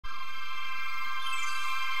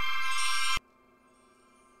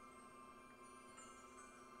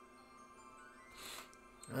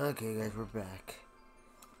Okay, guys, we're back.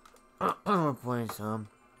 We're playing some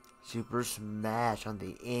Super Smash on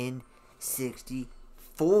the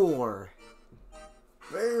N64.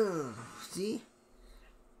 Boom! See?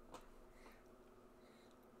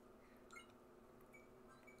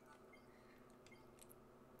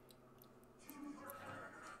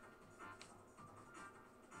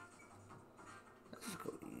 Let's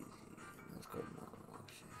go easy. Let's go normal.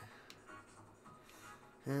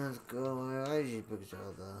 And let's go. I usually pick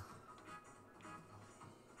Zelda.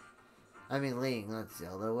 I mean Link, not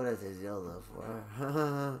Zelda. What is it Zelda for?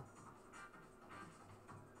 21,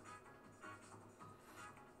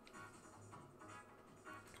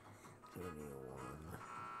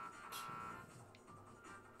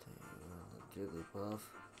 2, Jigglypuff.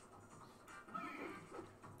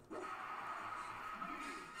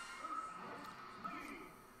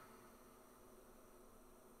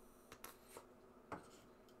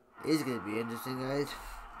 It's gonna be interesting, guys.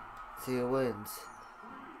 See who wins.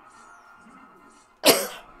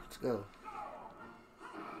 Let's go.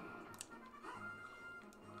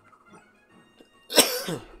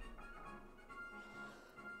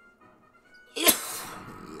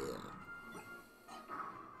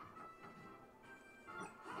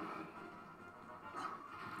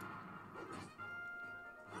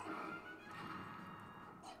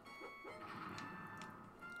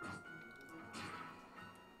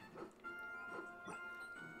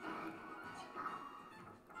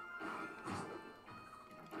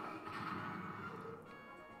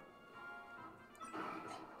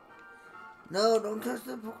 No, don't touch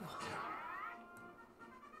the Pokemon.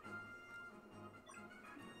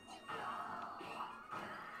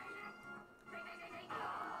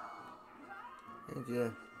 Thank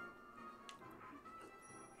you.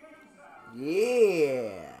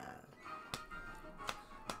 Yeah.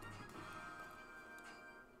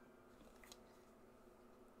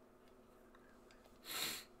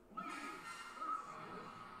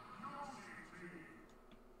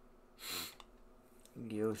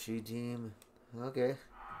 Yoshi team. Okay.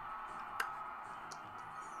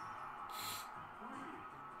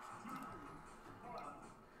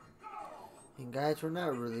 And guys, we're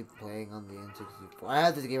not really playing on the N64. I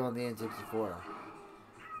have this game on the N64.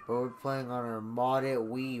 But we're playing on our modded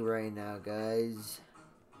Wii right now, guys.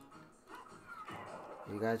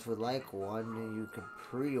 If you guys would like one, you can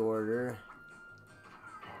pre-order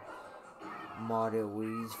modded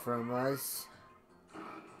Wii's from us.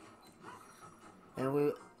 And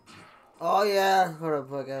we... Oh yeah! Hold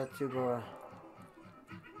up, I got 2 more.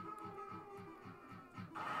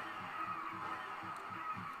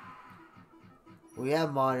 We have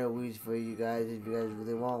modded Wii's for you guys if you guys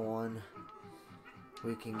really want one.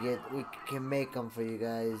 We can make them for you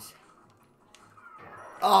guys.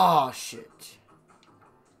 Oh shit.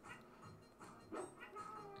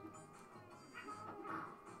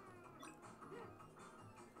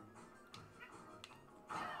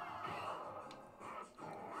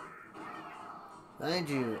 Thank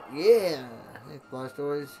you. Yeah. Thanks, Block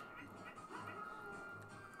Stories.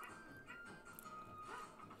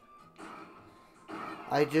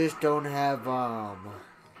 I just don't have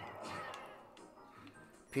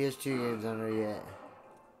PS2 games on there yet.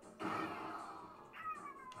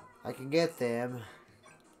 I can get them.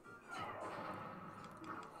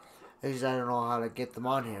 It's just I don't know how to get them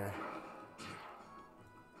on here.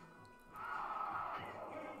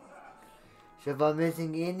 So if I'm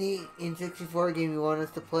missing any N64 game you want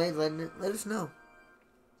us to play, let us know.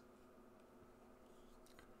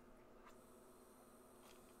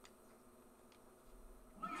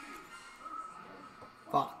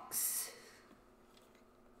 Fox.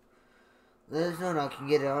 Let us know and I can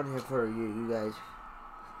get it on here for you guys.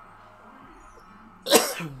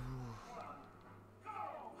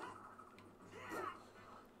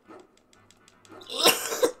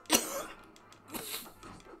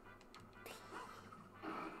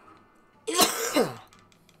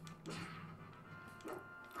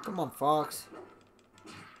 Come on, Fox.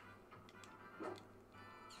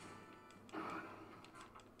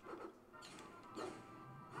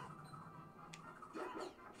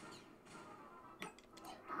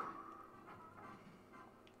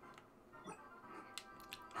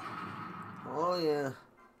 Oh yeah.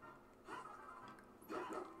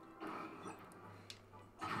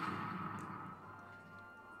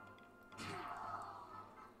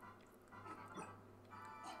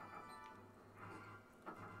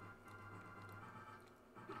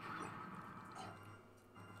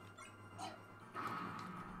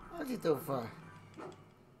 How'd you go far?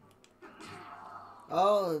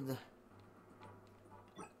 Oh.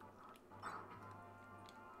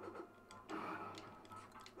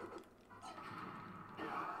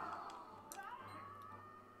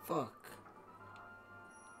 Fuck.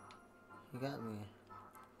 You got me.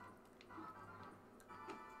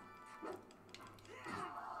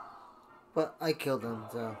 But I killed him,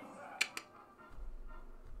 so.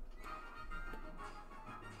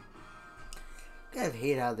 I kind of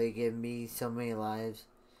hate how they give me so many lives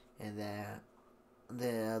and that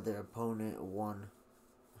the other opponent won.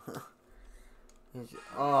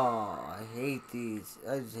 Oh, I hate these.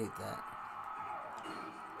 I just hate that.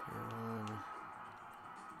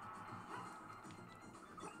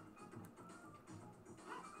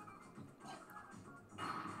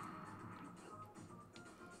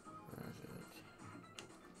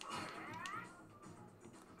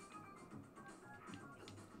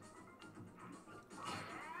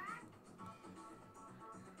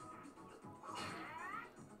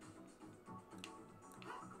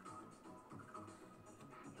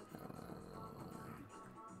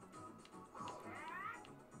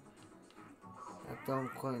 I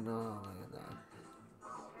don't quite know how to get that.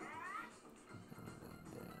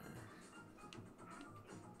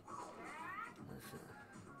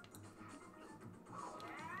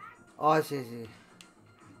 Oh, I see. I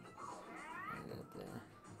got that.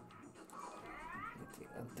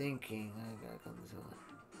 I'm thinking I gotta come to it.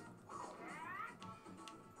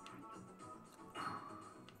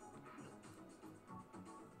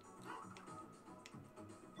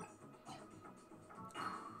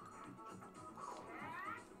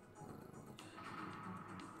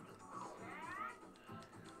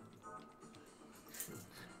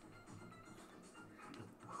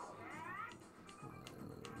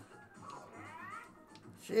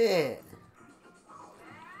 Shit!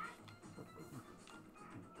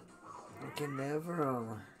 I can never,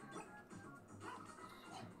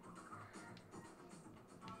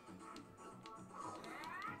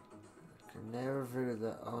 can never figure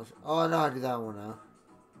that. Oh no, I do that one now.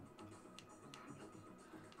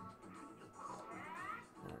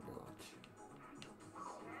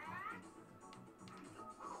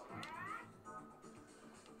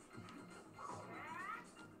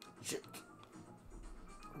 Shit!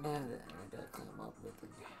 Man, I gotta climb up with it.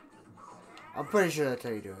 I'm pretty sure that's how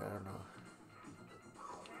you do it. I don't know.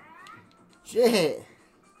 Shit!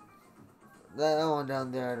 That one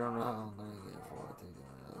down there, I don't know how I'm gonna get it for.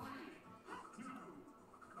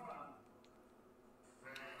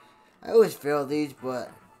 I always fail these, but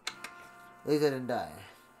at least I didn't die.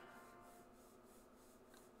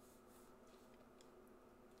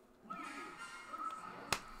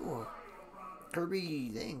 Ooh, Kirby,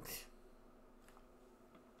 thanks.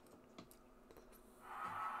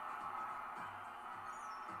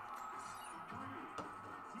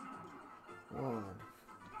 One.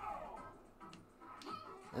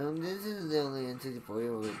 This is the only N64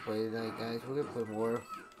 we're gonna play tonight, guys. We're gonna play more.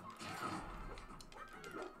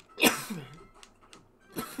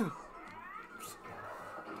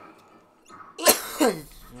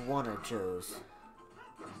 One I chose.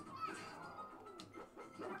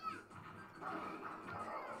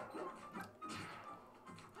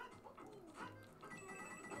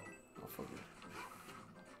 Oh, fuck it.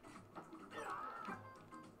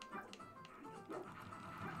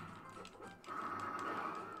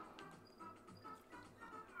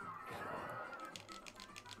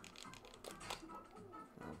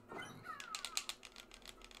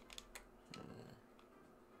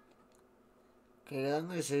 Okay, I'm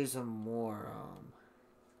gonna show you some more,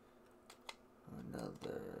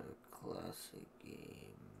 another classic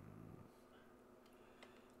game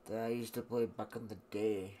that I used to play back in the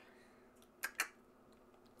day.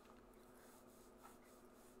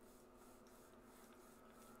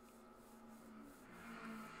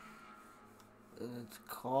 It's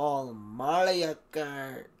called Mario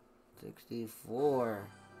Kart 64.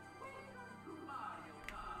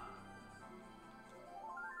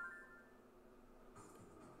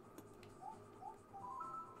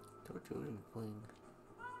 Told you we were playing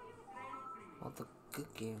all the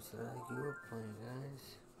good games that I grew up playing,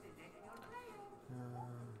 guys.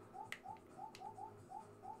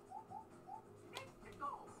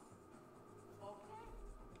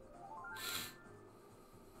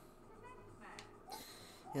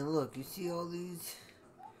 And look, you see all these?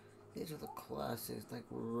 These are the classics, like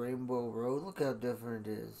Rainbow Road. Look how different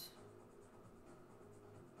it is.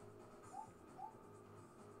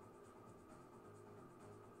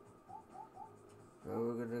 So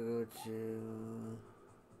we're gonna go to...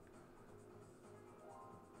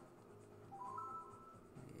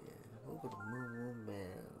 yeah, we'll go to Moo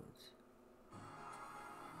Meadows.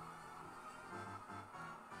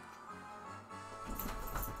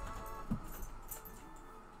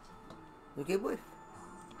 Okay, boy.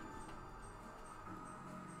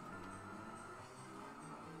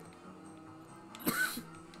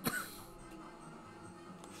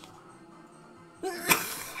 I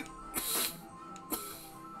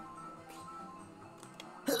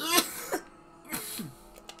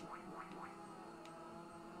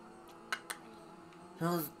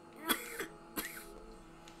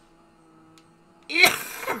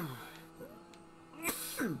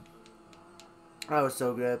was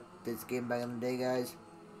so good at this game back in the day, guys.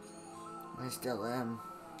 I still am.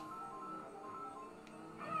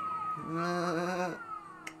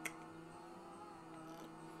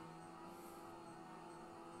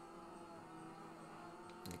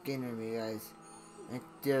 Get near me, guys. I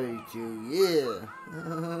dare you to, yeah.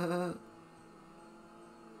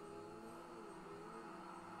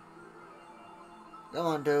 Come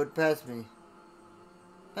on, Toad, pass me.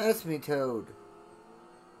 Pass me, Toad.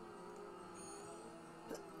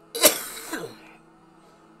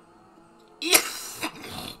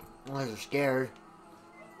 Unless you're scared.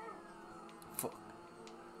 Fuck.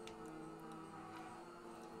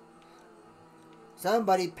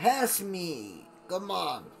 Somebody pass me. Come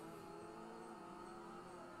on.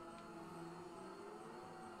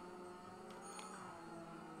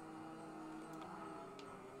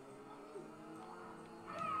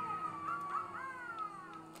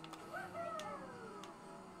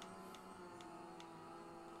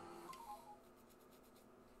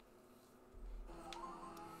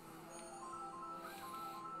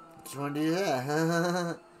 Just want to do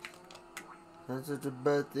that. That's such a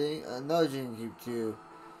bad thing. No, you can keep two.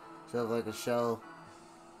 So like a shell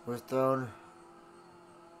was thrown.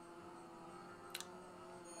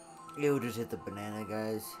 It would just hit the banana,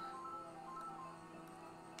 guys.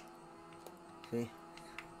 See?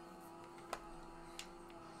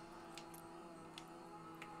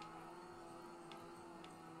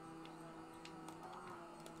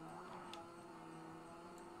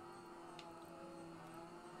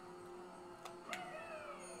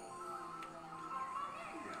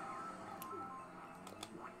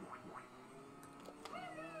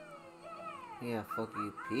 Yeah, fuck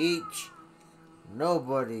you, Peach.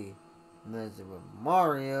 Nobody messes with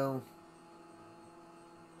Mario.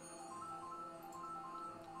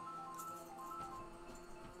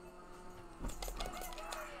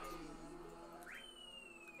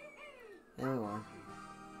 Everyone.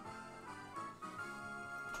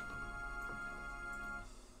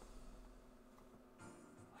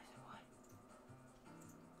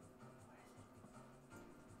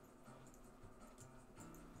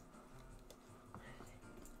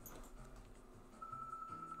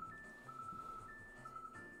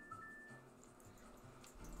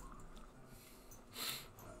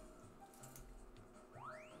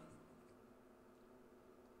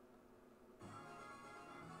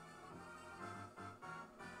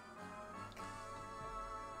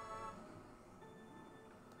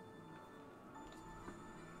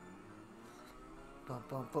 Bum,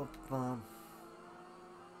 bum, bum, bum.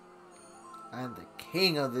 I'm the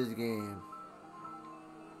king of this game.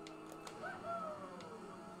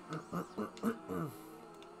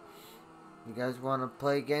 You guys want to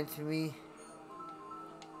play against me?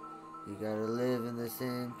 You gotta live in the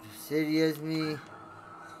same city as me.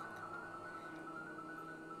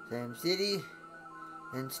 Same city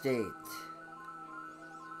and state.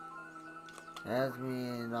 Ask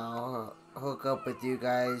me and I'll hook up with you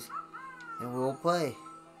guys and we'll play.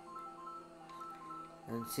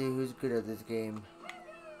 And see who's good at this game.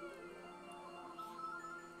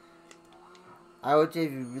 I would say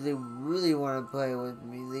if you really, really want to play with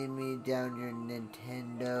me, leave me down your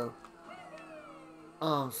Nintendo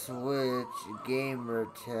Switch gamer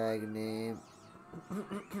tag name.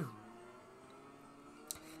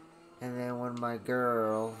 And then when my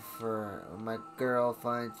girl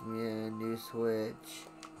finds me a new Switch,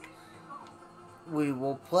 we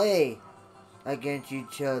will play against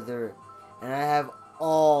each other. And I have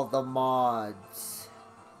all the mods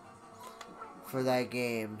for that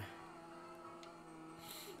game.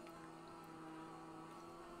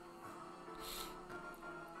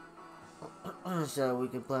 So we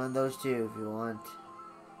can play on those too if you want.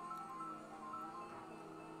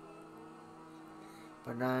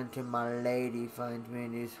 But not until my lady finds me a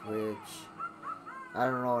new Switch. I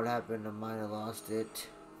don't know what happened, I might have lost it.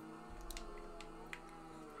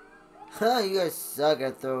 Huh, you guys suck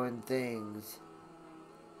at throwing things.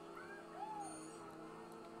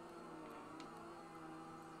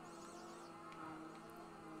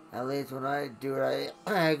 At least when I do it,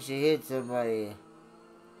 I actually hit somebody.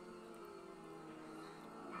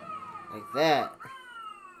 Like that.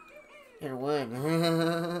 And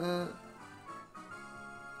win.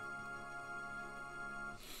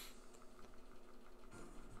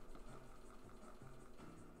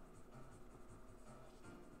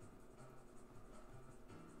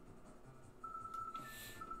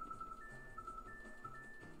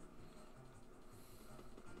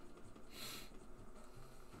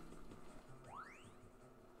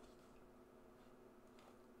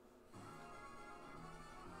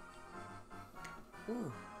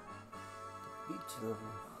 Ooh, beach level.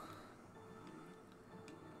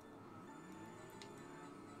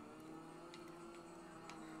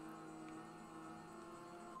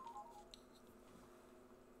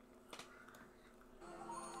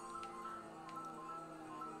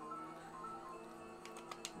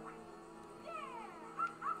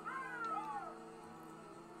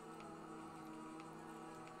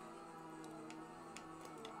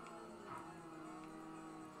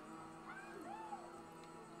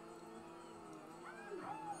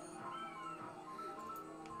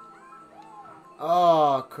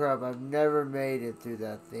 Oh crap, I've never made it through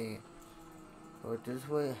that thing. Oh, this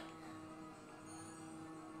way.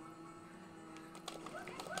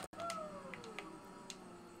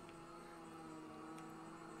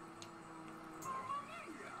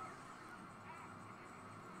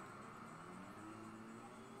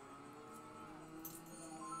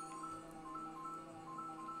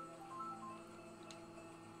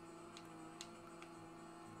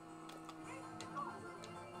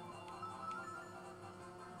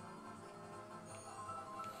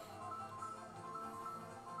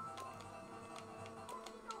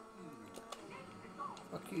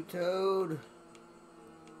 Fuck you, Toad.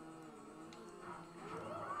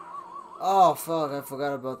 Oh fuck, I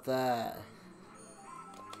forgot about that.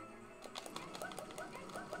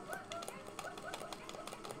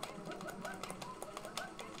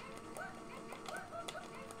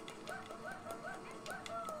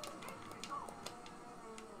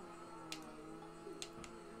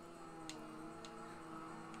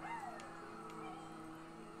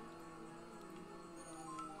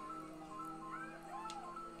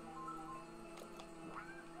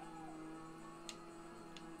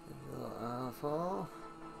 Awful.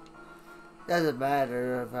 Doesn't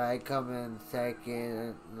matter if I come in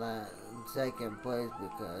second place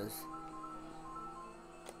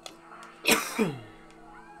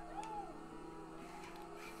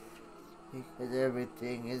because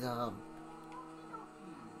everything is on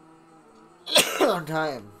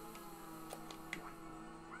time.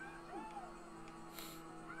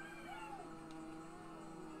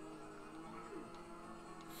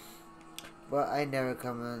 But I never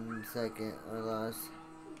come in second or last.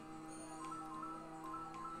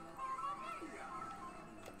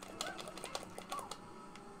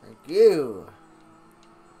 Thank you.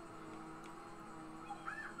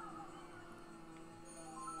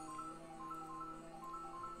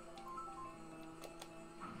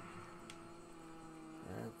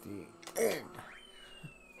 At the end.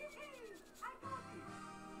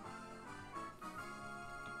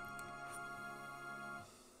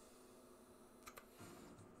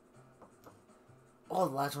 Oh,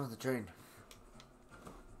 the last one's the train.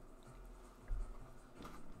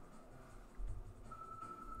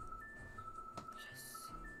 Yes.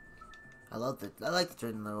 I love it. I like the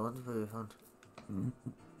train level. It's very fun. In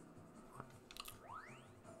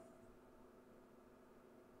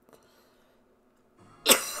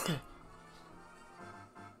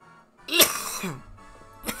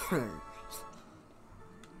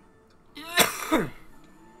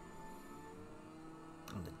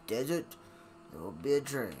the desert, there will be a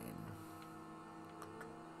train.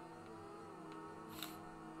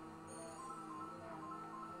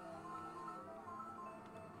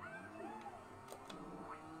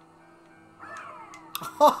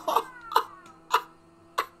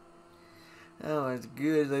 Oh, it's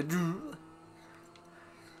good. I do.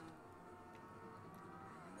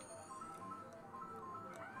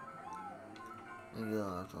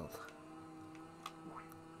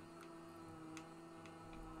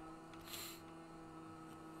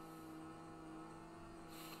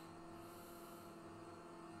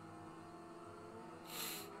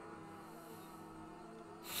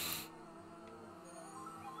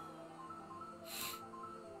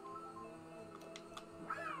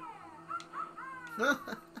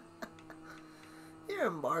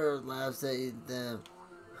 Here Mario laughs at them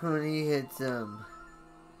when he hits them.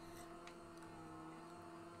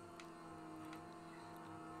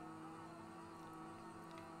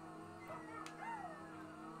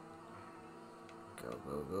 Go,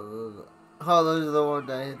 go, go, go, go. Oh, those are the ones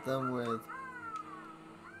I hit them with.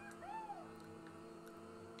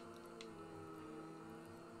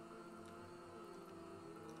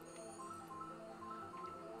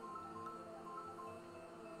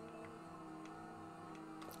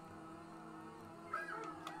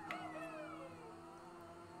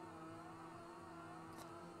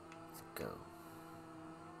 Let's go.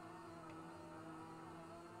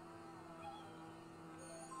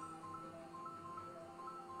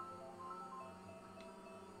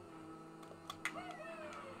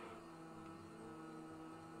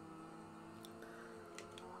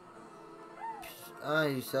 Ah,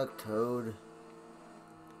 you suck, Toad.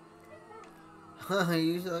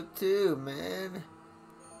 You suck too, man.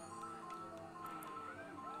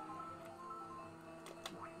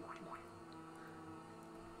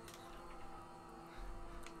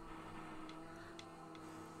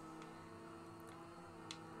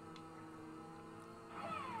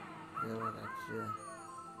 Yeah, I got you.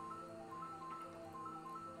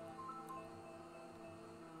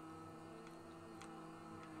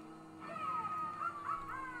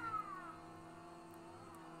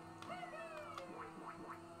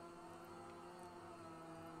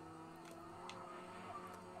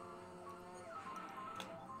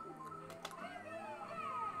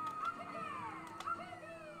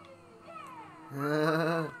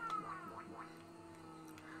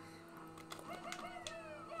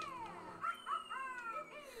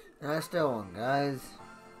 I still won, guys.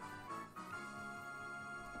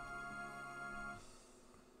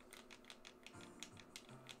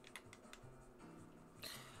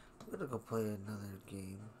 I'm gonna go play another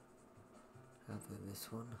game after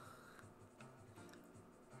this one.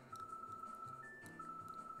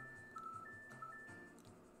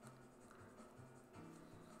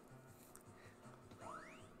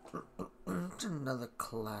 It's another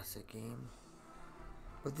classic game.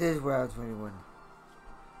 But this is where I was 21.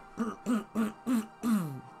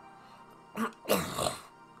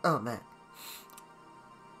 Oh man.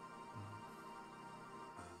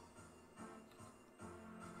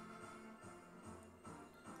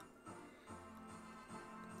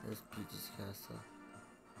 There's Peach's Castle.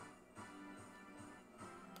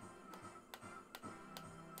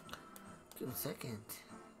 Give me a second.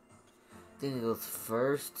 I think it goes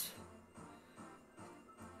first.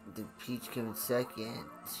 Then Peach came in second.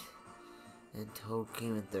 And Toad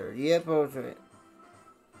came in third. Yep, I was right.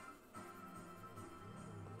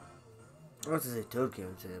 I was to say Toad came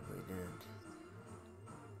in second, but he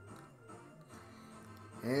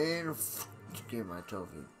didn't. And get my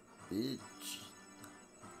trophy, bitch.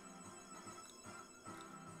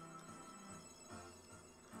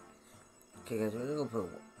 Okay, guys, we're gonna put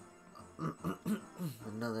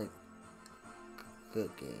another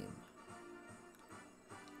good game.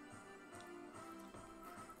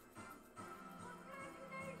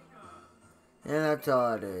 And that's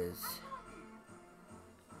all it is.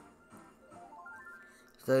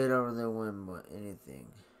 So you don't really win anything.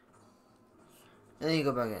 And then you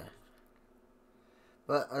go back in.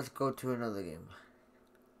 But let's go to another game.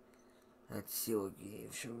 Let's see what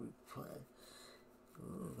game should we play.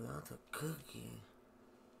 Ooh, that's a good game.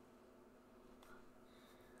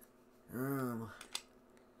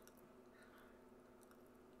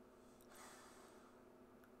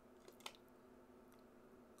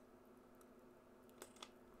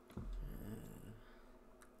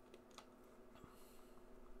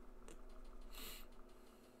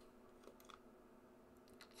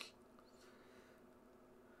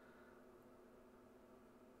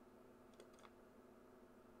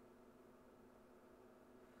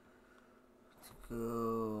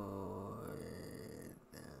 Go.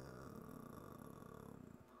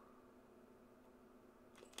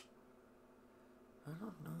 I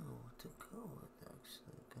don't know what to go with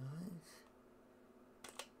actually, guys.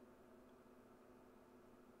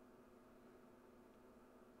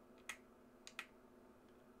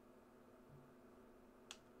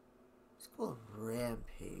 Let's go with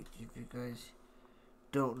Rampage. If you guys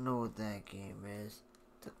don't know what that game is,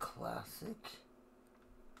 it's a classic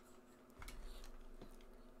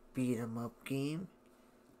beat 'em up game,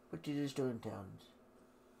 but you just do in towns.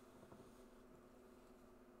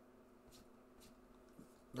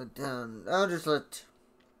 The town, I'll just let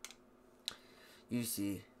you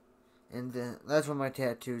see. And that's what my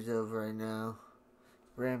tattoo's of right now.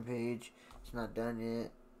 Rampage. It's not done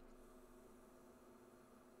yet.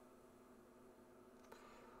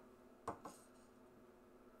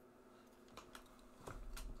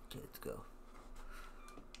 Okay, let's go.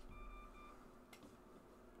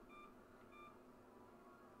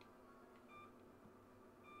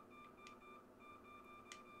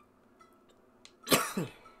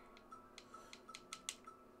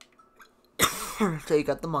 So you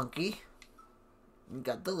got the monkey. You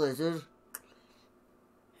got the lizard.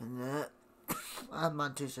 And that. I'm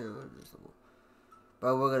not too sure what this is.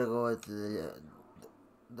 But we're gonna go with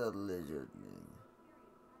the lizard.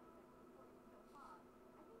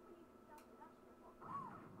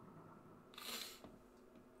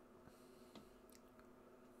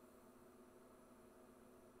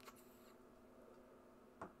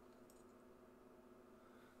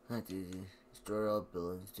 That's easy. Store all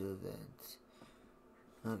buildings to events.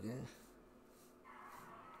 Okay.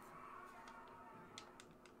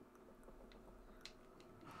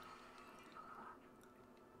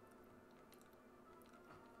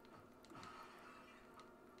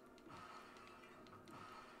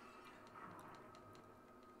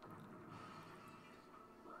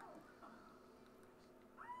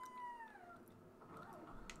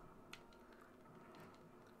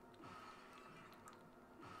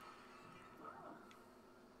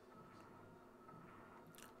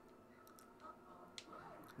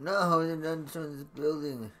 No, they're not destroying this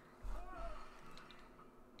building.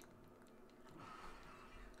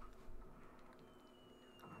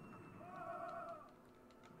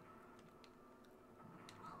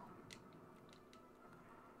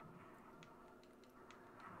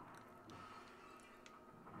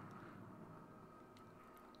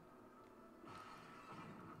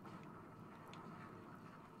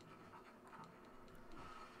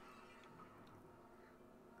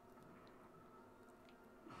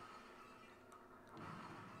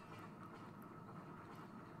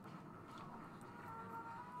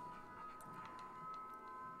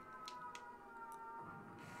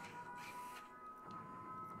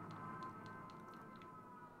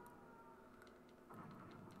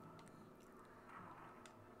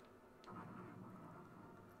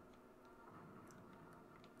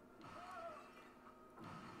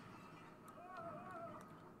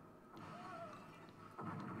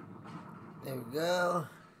 There we go.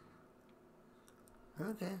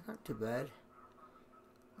 Okay, not too bad.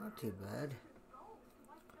 Not too bad.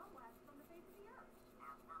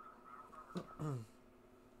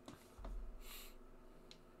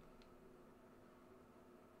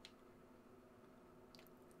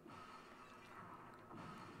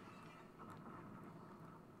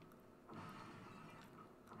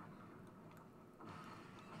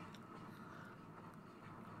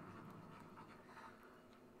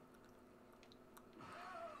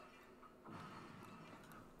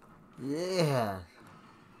 Yeah.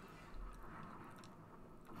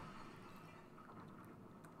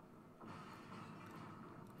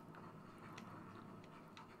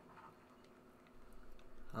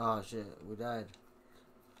 Oh shit, we died.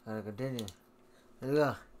 Gotta continue. There we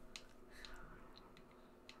go.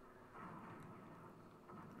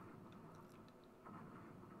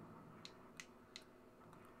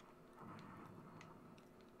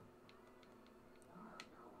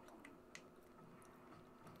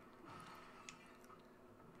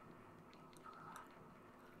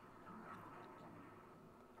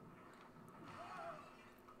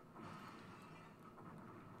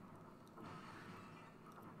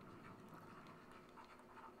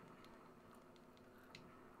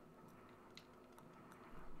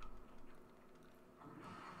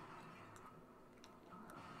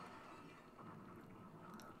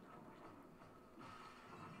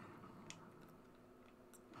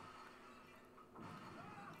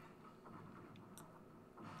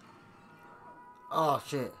 Oh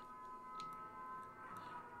shit.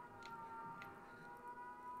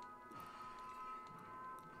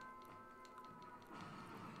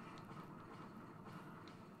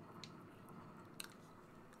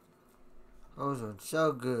 Those were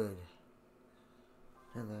so good.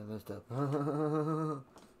 And then I messed up.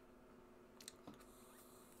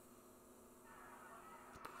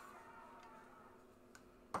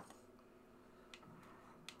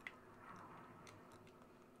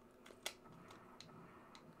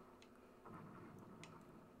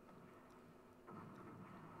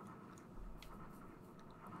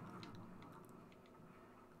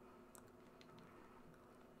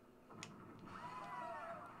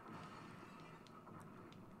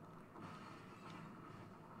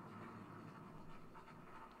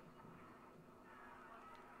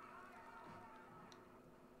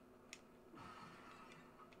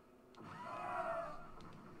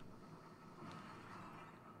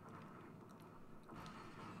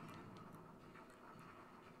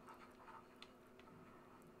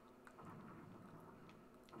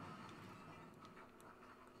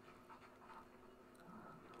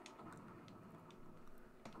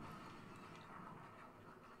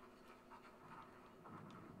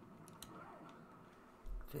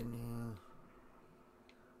 Continue.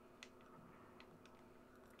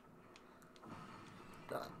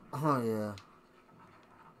 Oh yeah.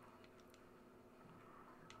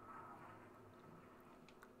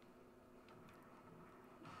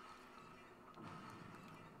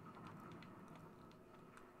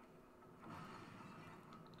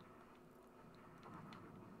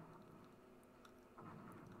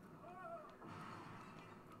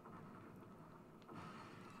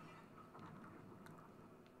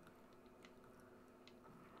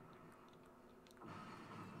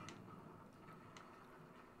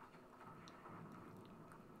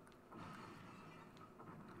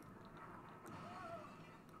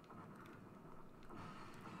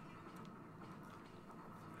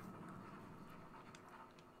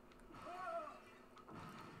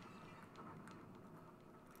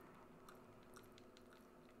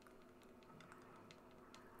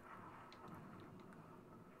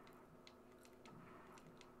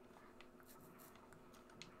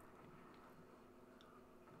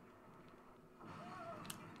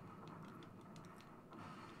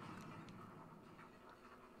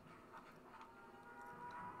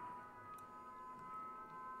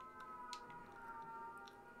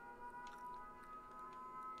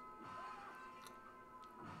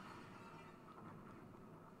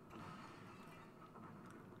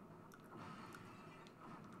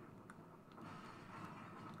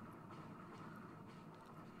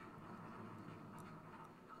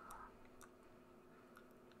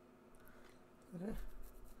 Okay.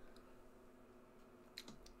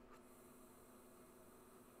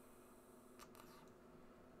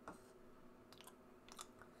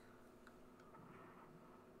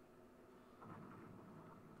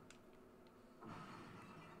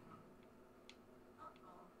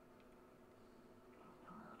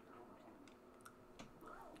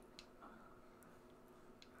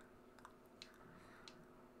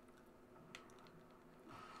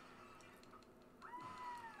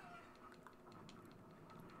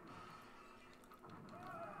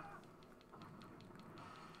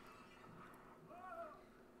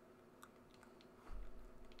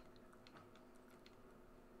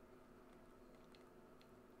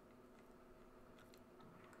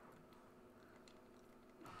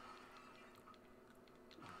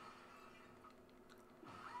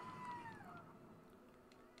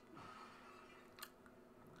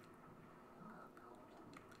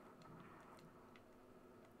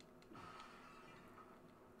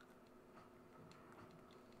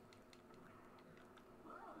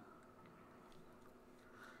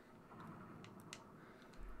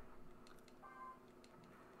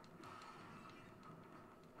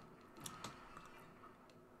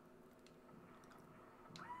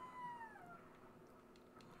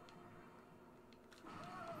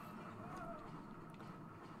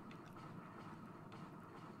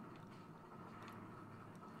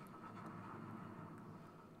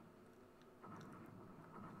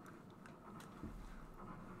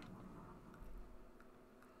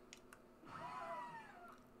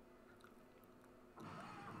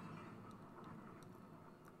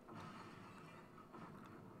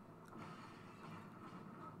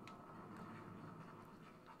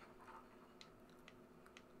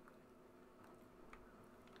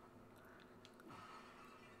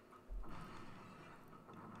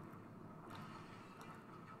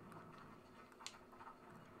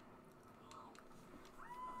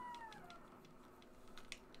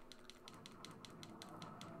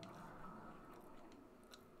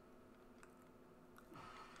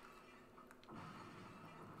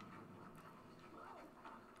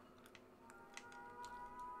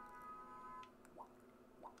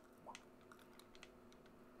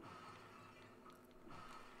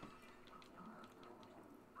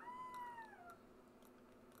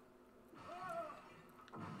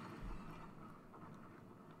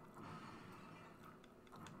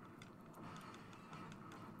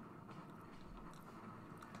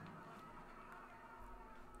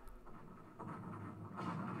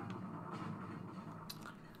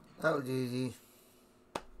 That was easy.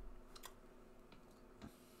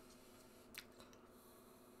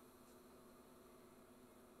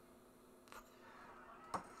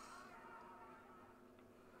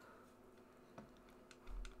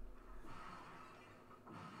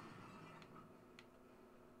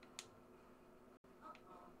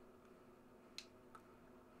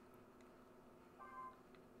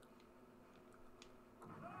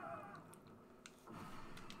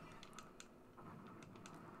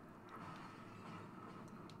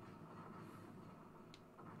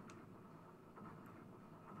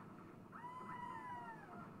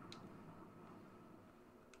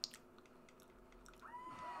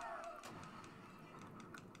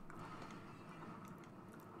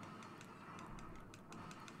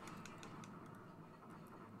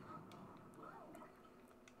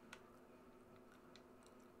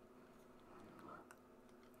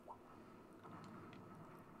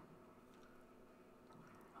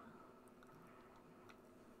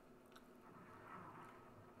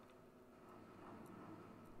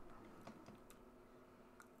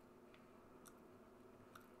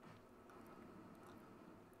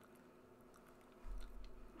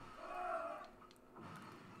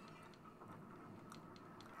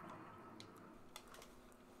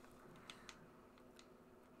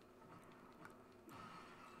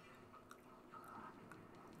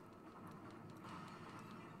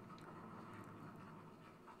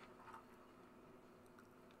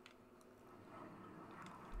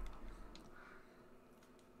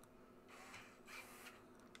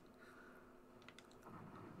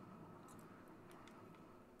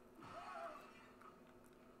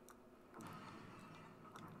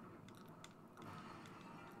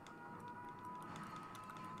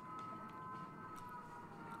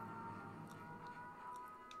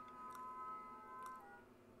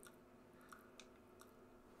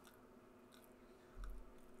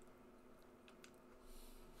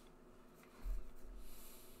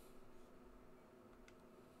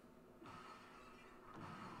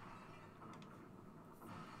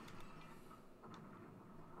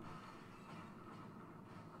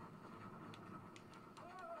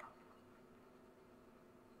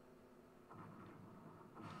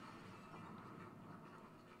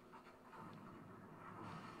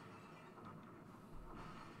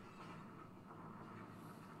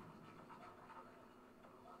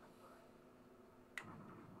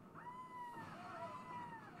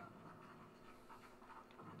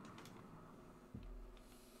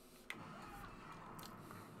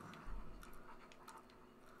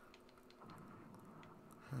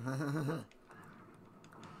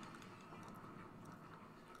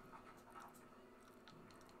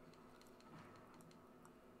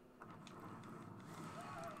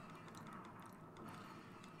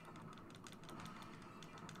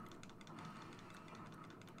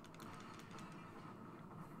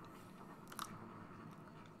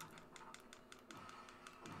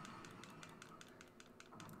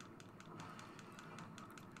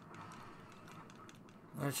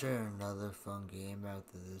 I'll share another fun game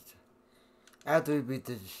after this. After we beat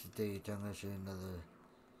this stage, I'm gonna share another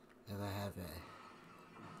if I have it.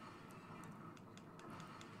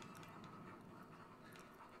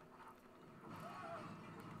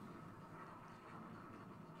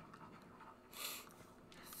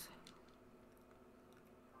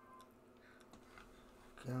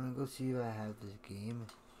 Okay, I'm gonna go see if I have this game,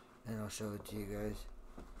 and I'll show it to you guys.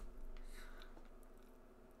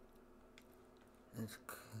 It's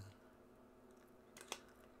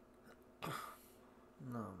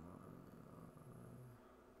no.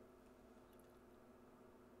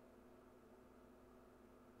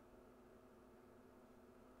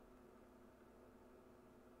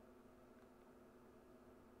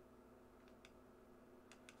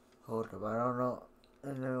 Hold up, I don't know. I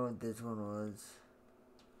don't know what this one was.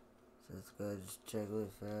 So let's go just check really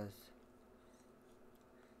fast.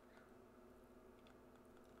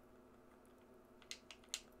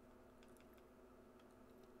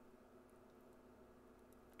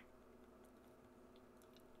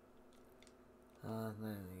 Not in the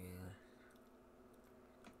game.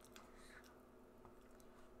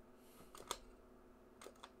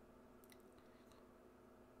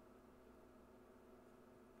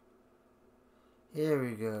 Here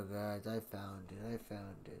we go, guys. I found it.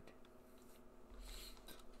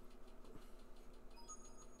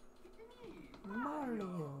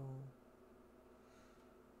 Mario.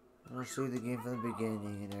 I'll show you the game from the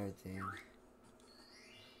beginning and everything.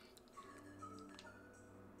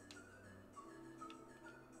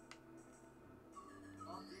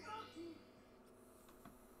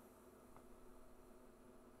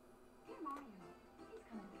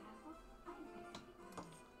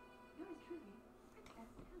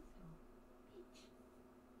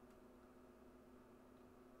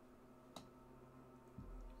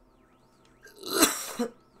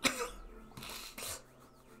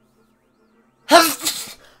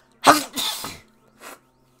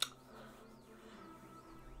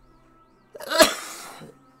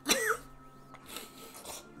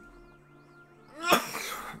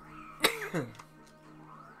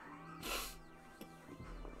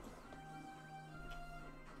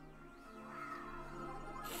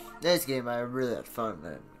 This game I really had fun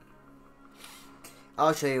in.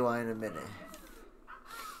 I'll show you why in a minute.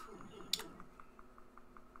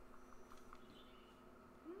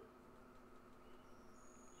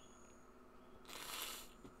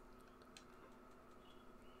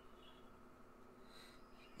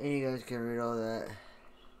 And you guys can read all that.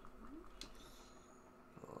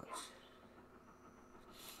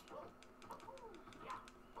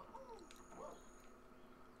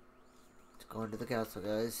 Let's go into the castle,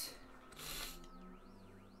 guys.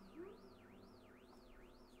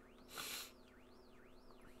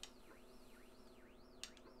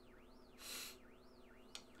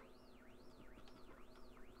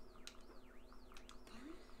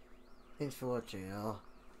 Thanks for watching, y'all.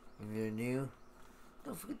 If you're new,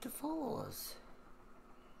 don't forget to follow us.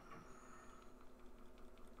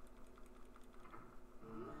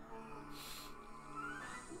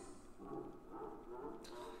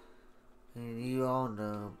 And you all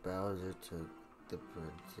know Bowser took the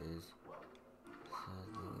princess.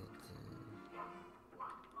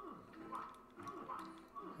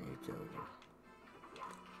 Hey, Jojo.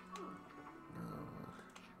 No.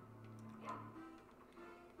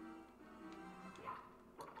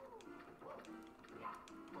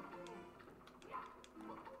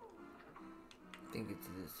 I think it's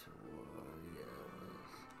this one, yes.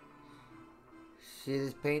 See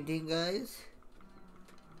this painting, guys?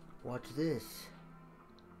 Watch this.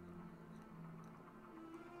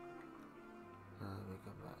 Let me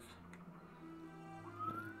come back.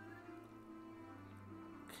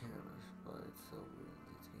 Camera spot, it's so weird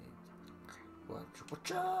in this game.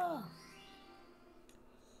 Watch out!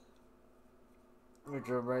 We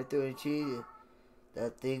drove right through and see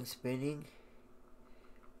that thing spinning.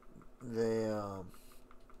 The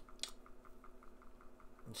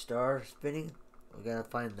star spinning. We gotta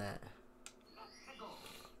find that.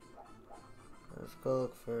 Let's go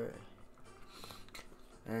look for it.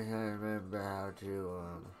 I can't remember how to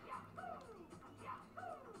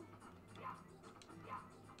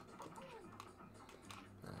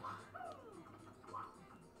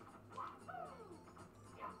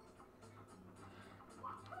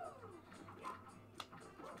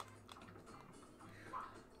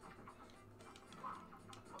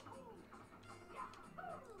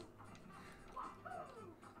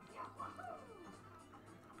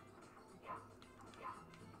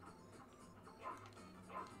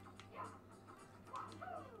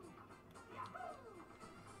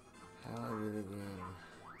I'll do it again.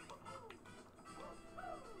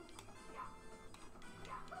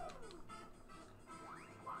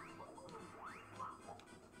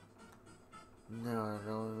 No, I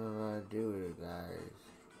don't remember how to do it, guys.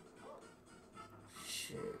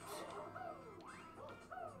 Shit.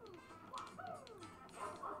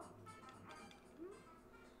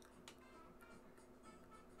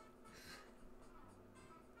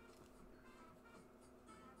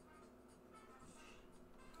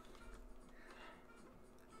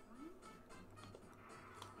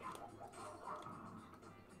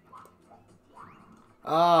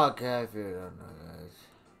 Oh, okay, I figured it out now, guys.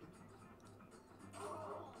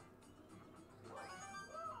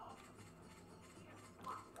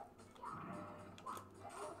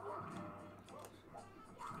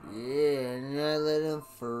 Yeah, and I let him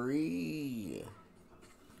free.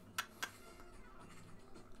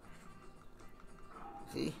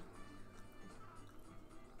 See?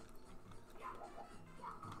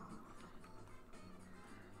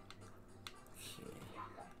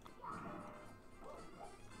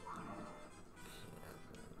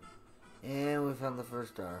 And we found the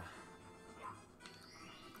first star.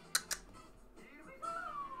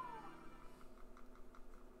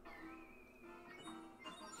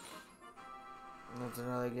 That's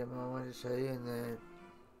another game I wanted to show you, and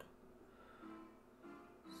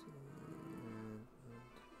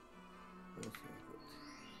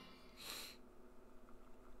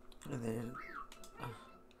then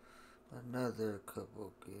another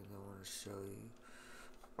couple games I want to show you.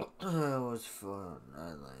 It was fun.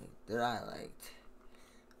 I liked.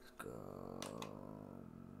 Let's go.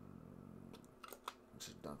 It's a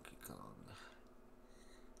Donkey Kong.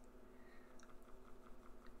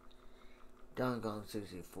 Donkey Kong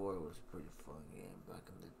 64 was a pretty fun game back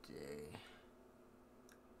in the day.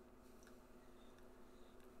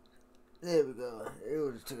 There we go. It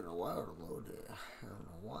was taking a while to load it. I don't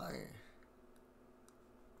know why.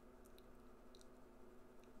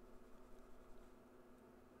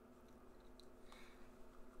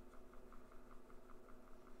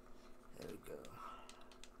 There we go.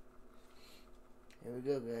 Here we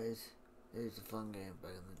go, guys. It was a fun game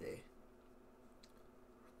back in the day.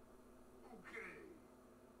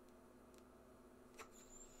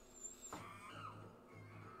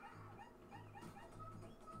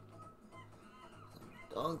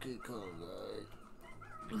 Donkey Kong, guys.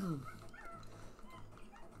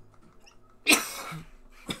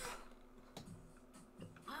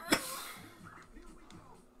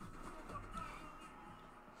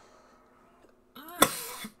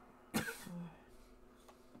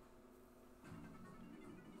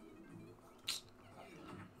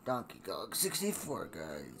 Donkey Kong 64,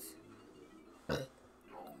 guys.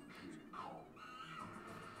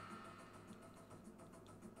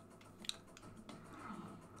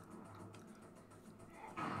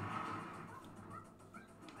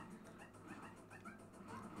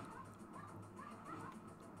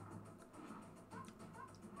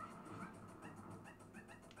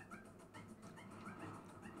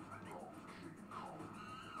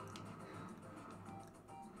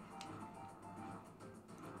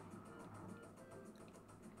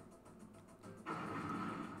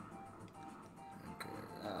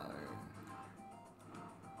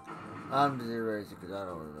 I'm just erasing because I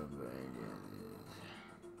don't remember any of these.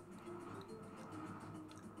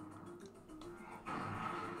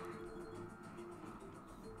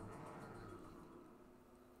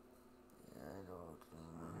 Yeah, I don't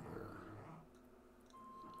remember.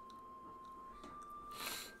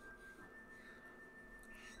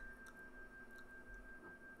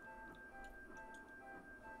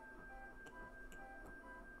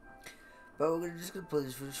 But we're just gonna play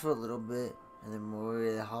this just for a little bit, and then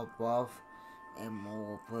we're gonna hop off, and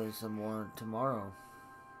we'll play some more tomorrow.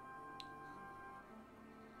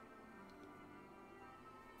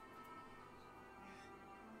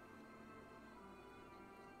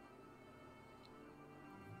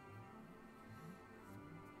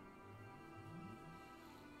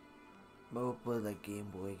 But we'll play like Game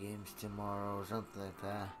Boy games tomorrow or something like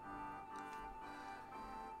that.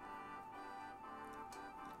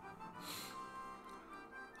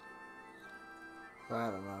 But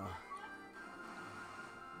I don't know.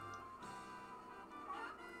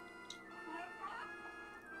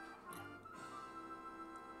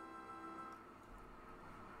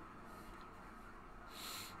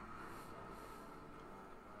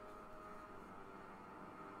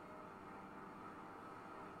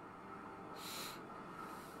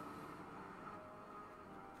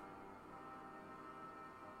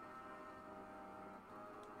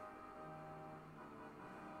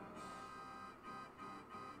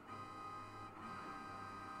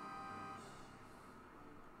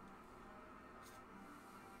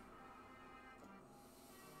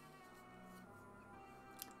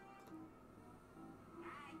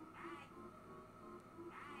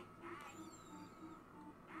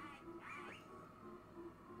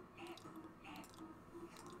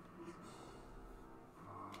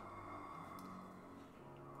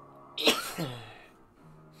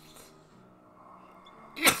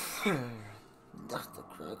 That's the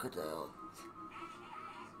crocodile.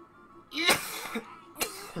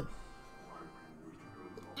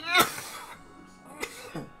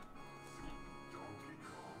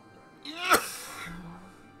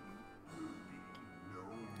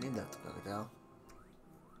 That's the crocodile.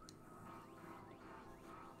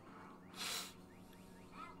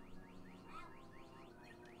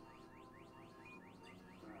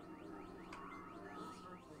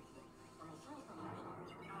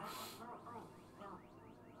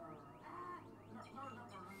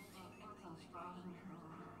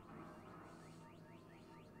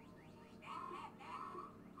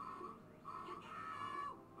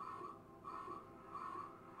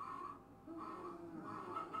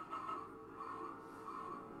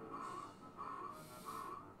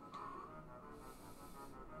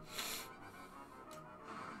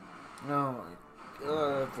 Oh my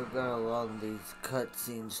god, I forgot how long these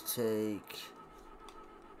cutscenes take.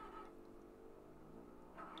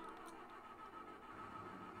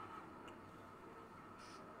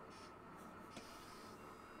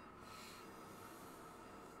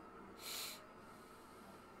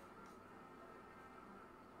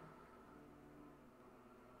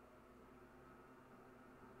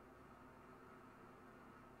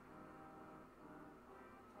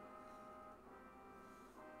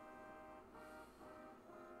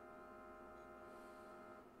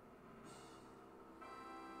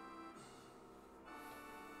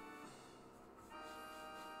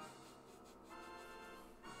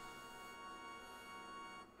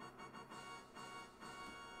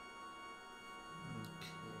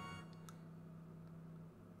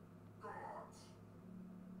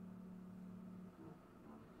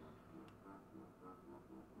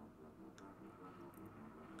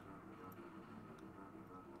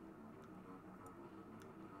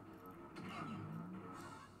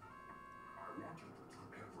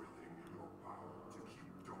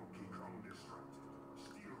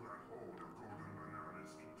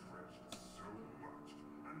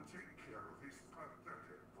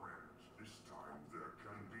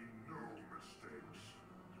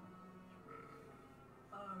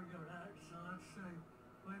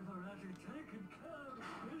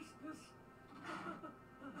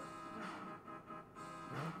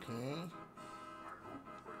 Okay.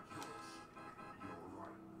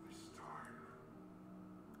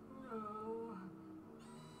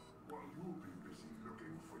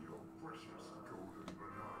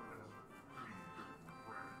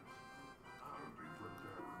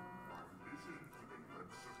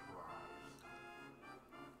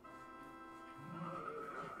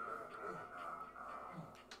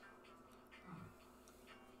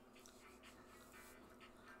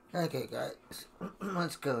 Okay, guys.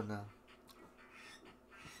 Let's go now.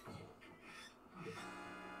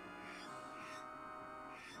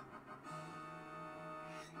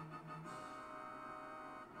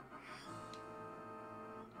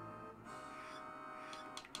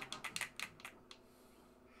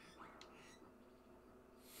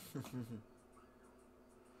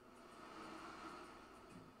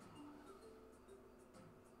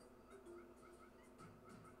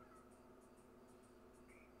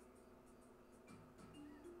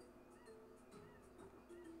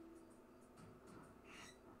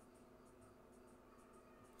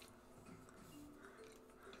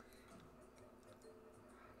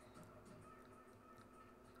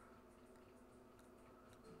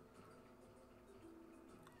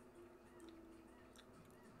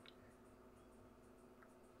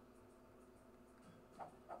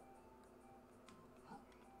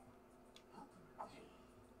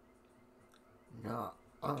 No,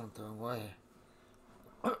 I went the wrong way.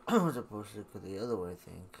 I was supposed to go the other way, I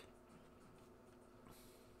think.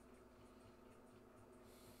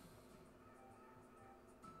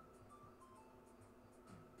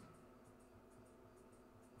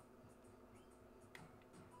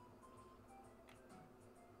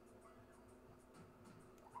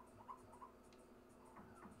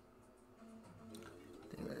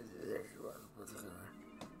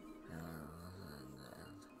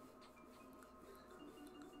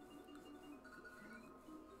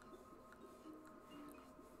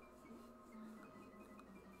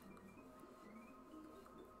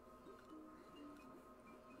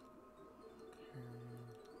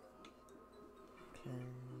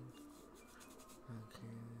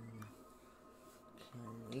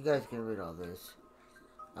 You guys can read all this.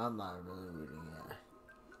 I'm not really reading it.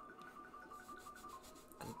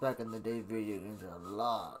 Cause back in the day, video games are a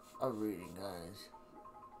lot of reading, guys.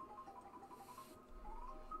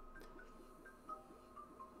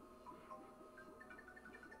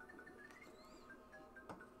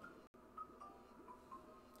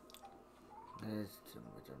 It's too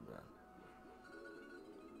much. I'm done.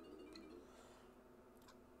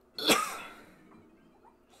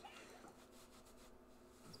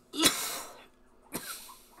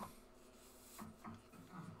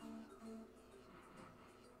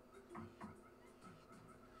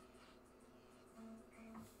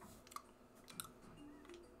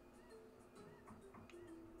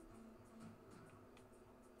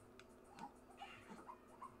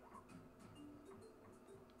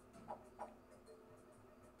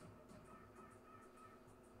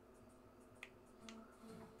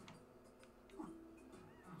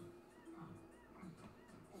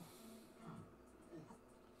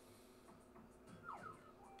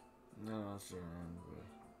 No, sure.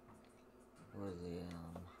 Where the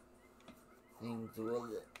things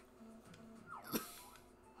with it.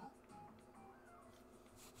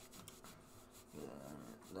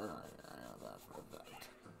 Yeah, I know that for a fact.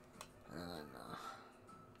 I know.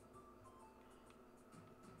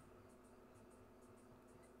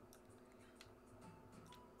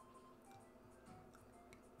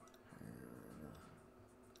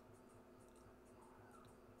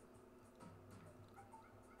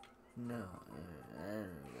 No, I don't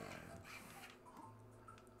know.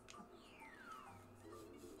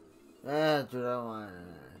 That's what I want.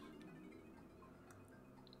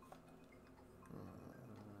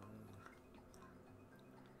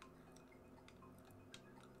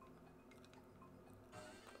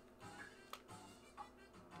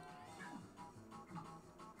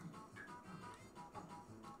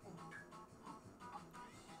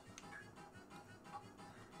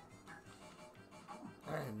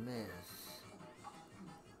 I miss.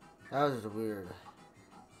 That was weird.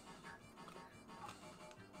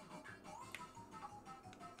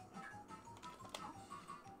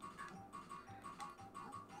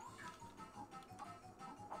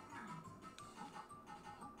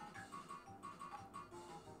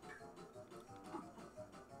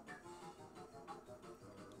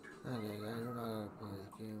 Okay, guys, we're not gonna play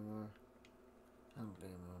this game more. I'm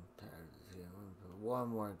tired of this game. I'm gonna play one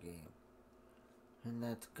more game. And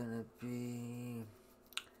that's gonna be...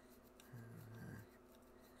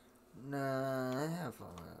 Nah, I have fun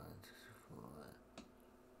with it.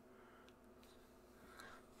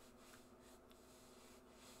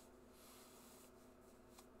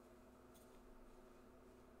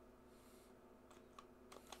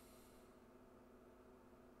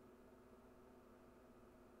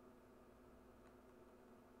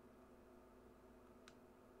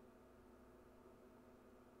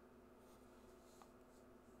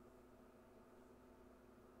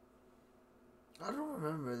 I don't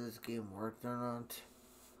remember if this game worked or not.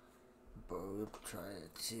 But we'll try it,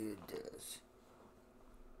 see what it does.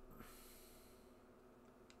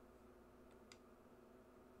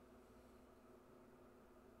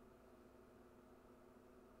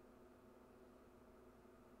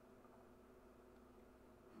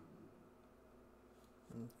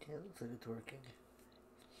 Okay, looks like it's working.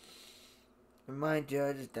 And mind you,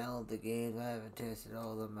 I just downloaded the games. I haven't tested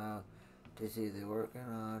all of them out to see if they work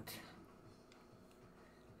or not.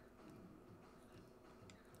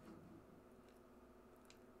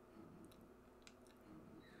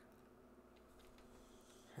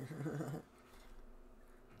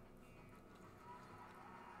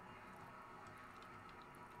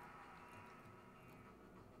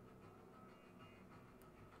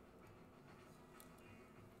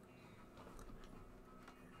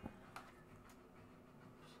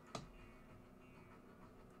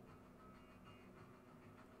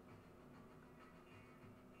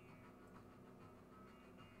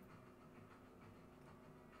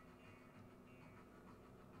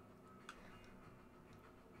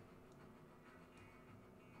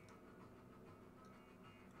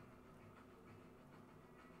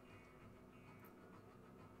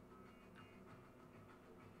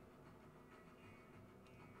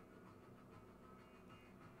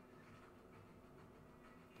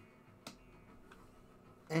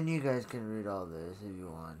 And you guys can read all this if you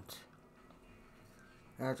want.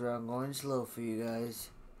 That's why I'm going slow for you guys.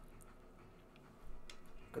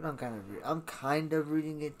 But I'm kind of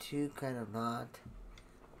reading it too, kind of not.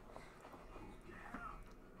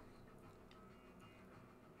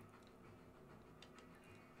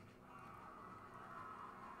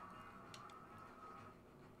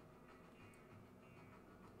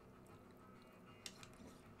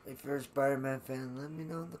 If you're a Spider-Man fan, let me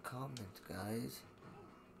know in the comments, guys.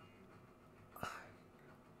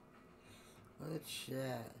 What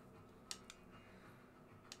chat?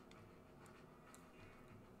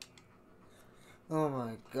 Oh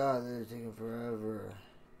my god, they're taking forever.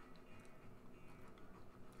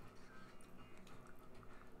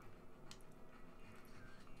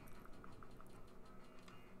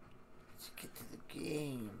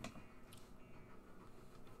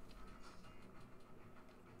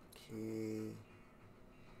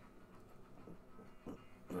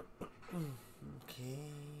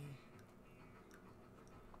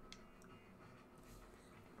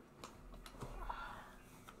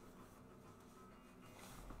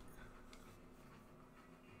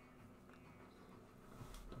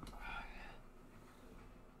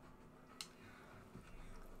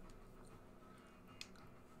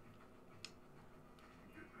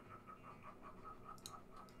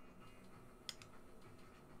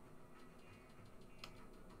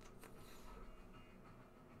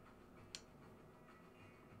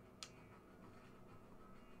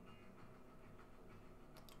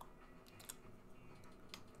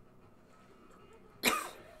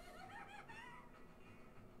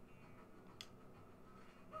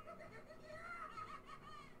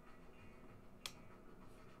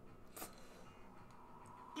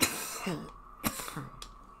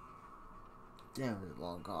 Damn, it was a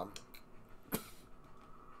long call.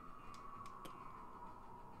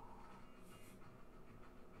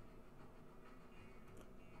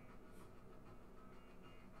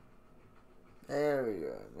 There we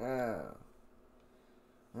go. Now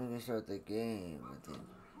we can start the game. I think.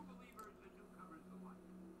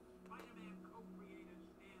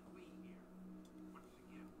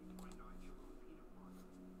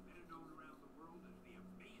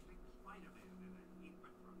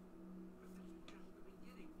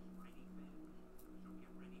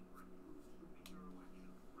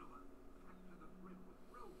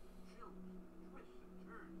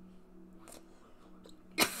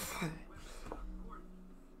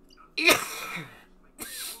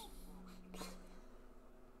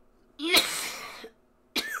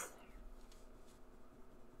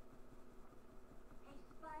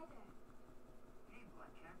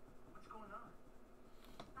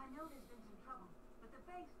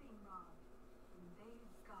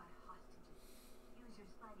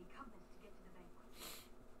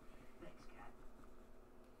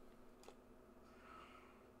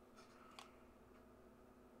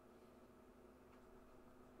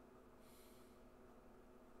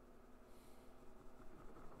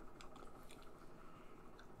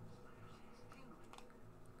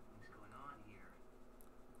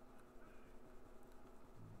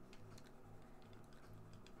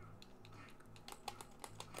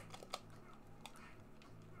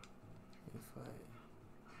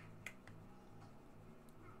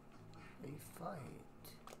 Fight.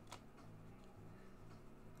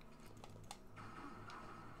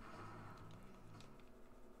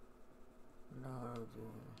 No, dude.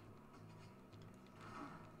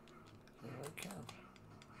 There I can.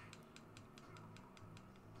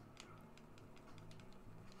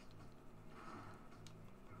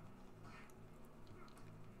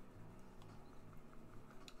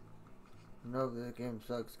 No, this game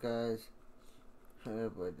sucks, guys.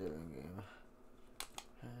 Everybody doing game.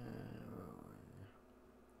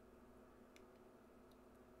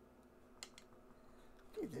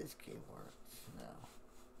 This game works now.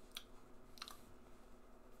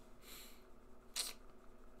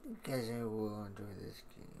 You guys will enjoy this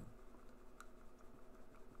game.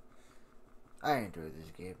 I enjoyed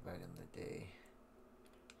this game back in the day.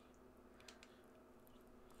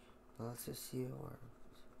 Well, let's just see it works.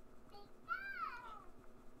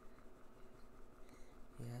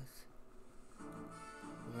 Yes.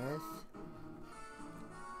 Yes.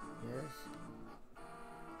 Yes.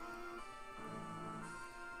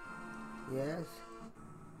 Yes.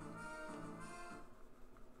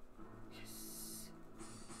 Yes.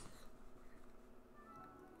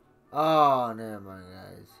 Oh, never mind,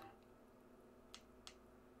 guys.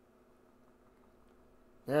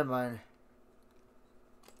 Never mind.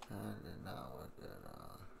 I did not work at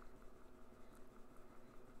all.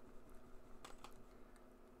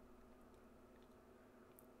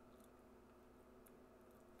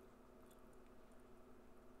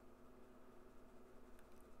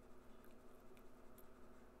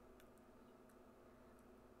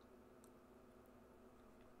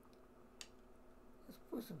 Let's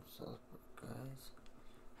put some sauce, guys.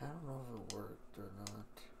 I don't know if it worked or not.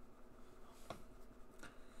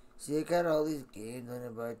 See, I got all these games on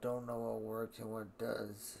it, but I don't know what works and what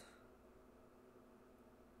does.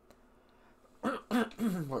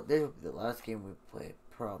 Well, this will be the last game we played,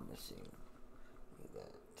 promising you that.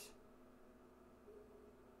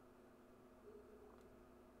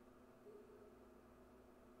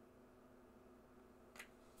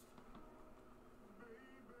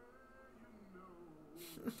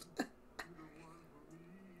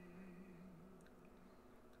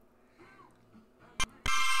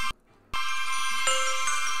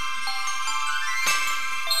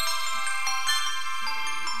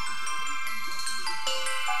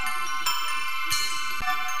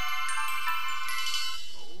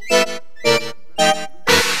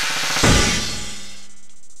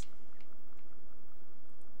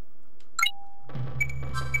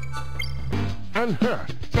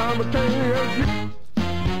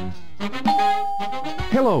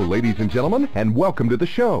 Hello, ladies and gentlemen, and welcome to the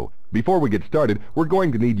show. Before we get started, we're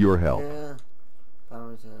going to need your help. Yeah.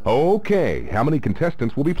 Okay, how many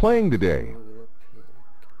contestants will be playing today?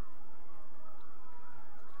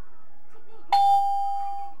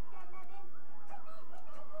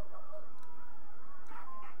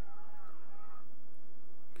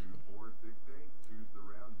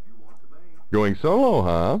 Going solo,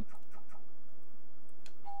 huh?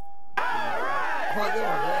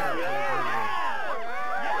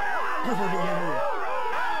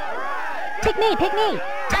 Pick me, pick me!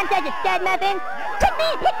 I'm such a stud muffin! Pick me,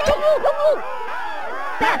 pick me!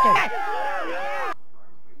 Bastard!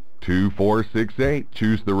 2, 4, 6, 8.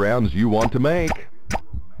 Choose the rounds you want to make.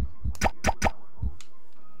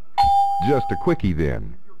 Just a quickie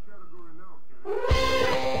then.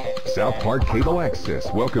 South Park Cable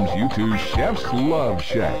Access welcomes you to Chef's Love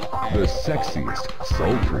Shack, the sexiest,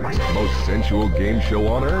 sultriest, most sensual game show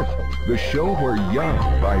on earth. The show where young,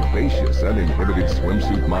 vivacious, uninhibited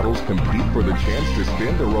swimsuit models compete for the chance to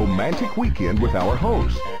spend a romantic weekend with our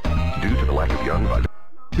host. Due to the lack of young...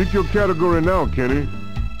 Pick your category now, Kenny.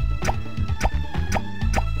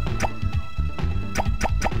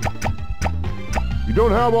 You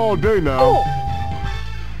don't have all day now. Oh.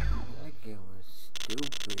 That game was stupid.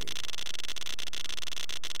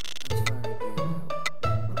 Let's try it again.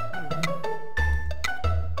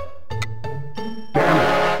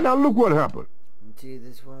 Damn it. Now look what happened. See,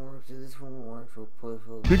 this one works, this one works. We'll play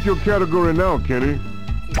for... Pick your category now, Kenny.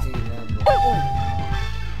 Keep saying that, but...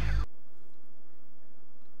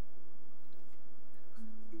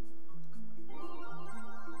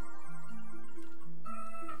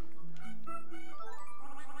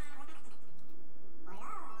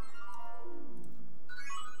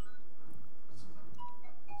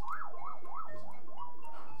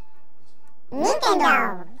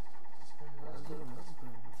 Nintendo.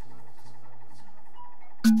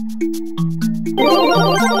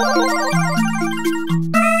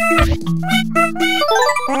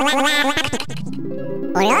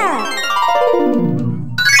 Oh yeah.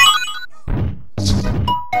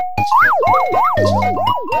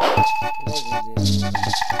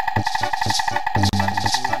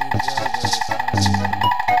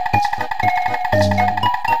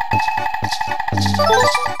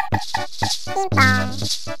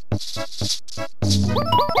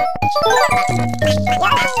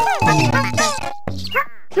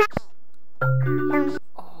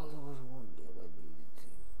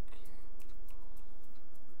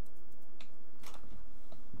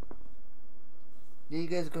 You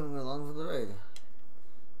guys are coming along for the ride.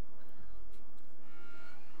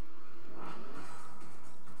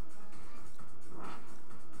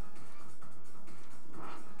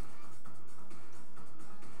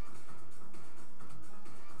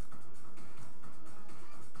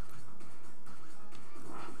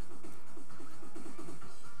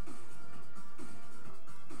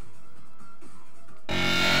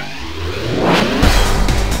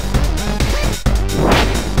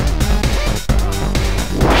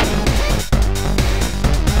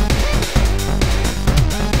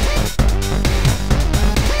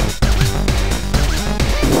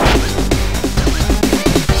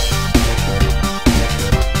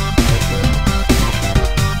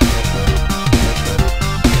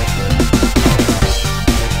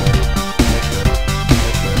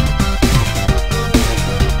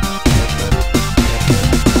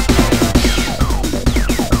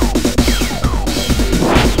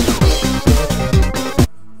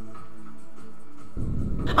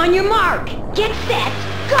 On your mark, get set,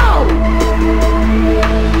 go!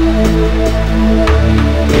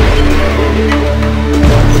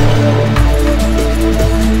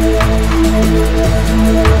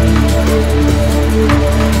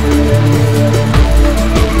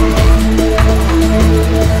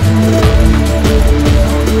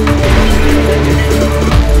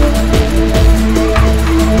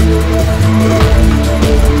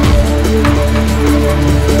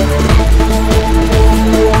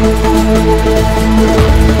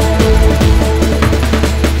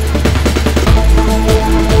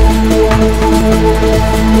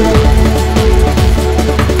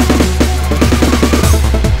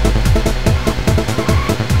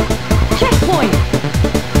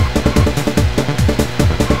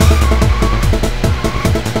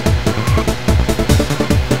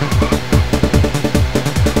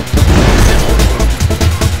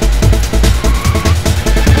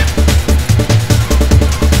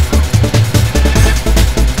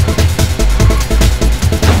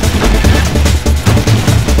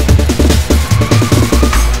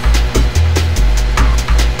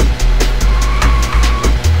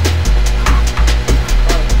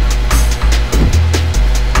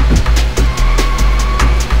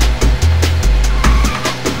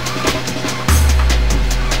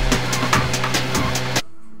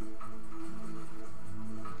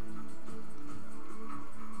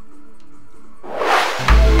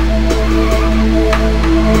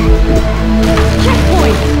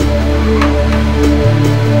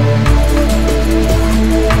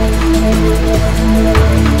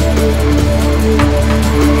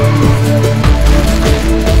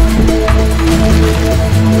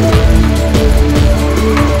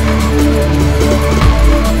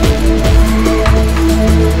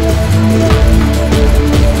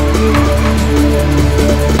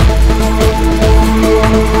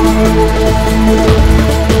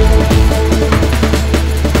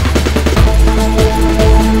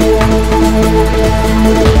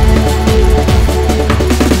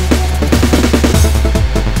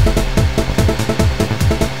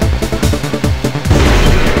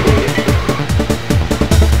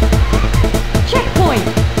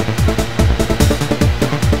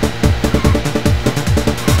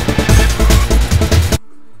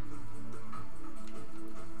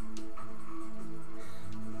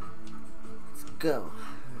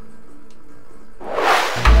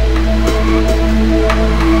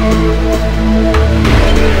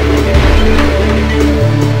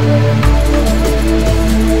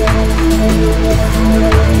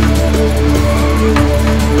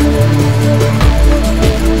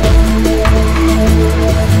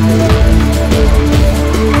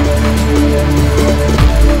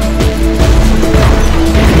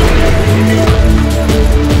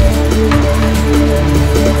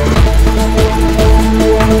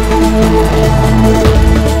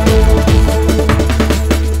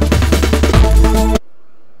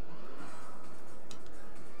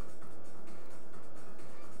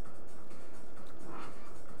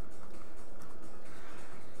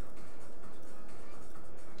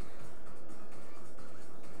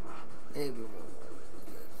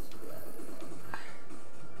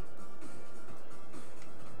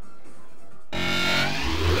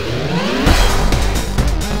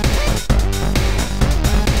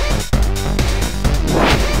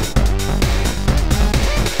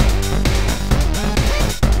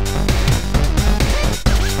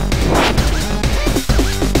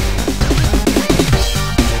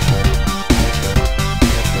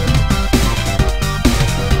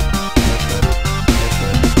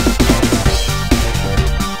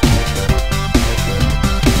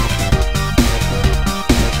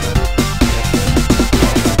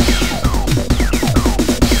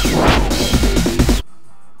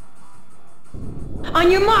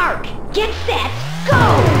 On your mark, get set,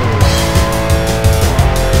 go!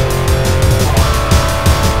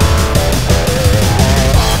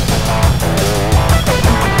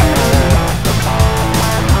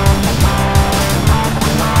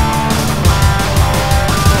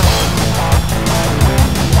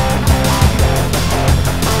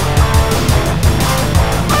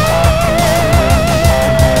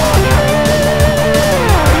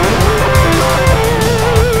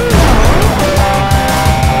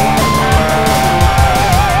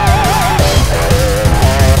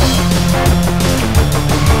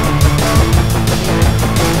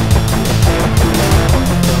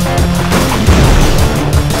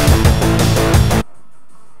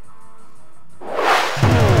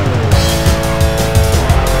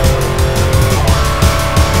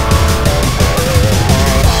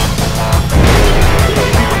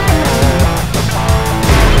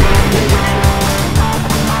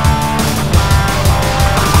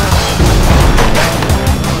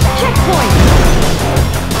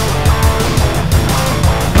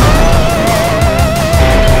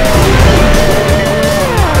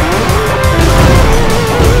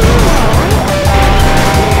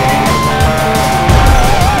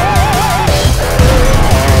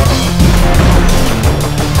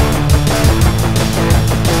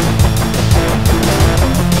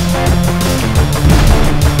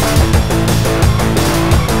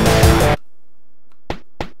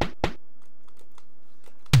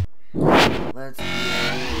 Let's do.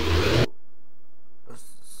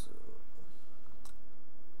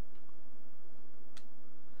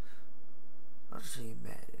 I'll show you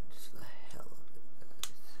Madden, just the hell of it,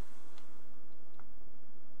 guys.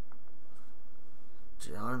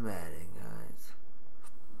 John Madden, guys.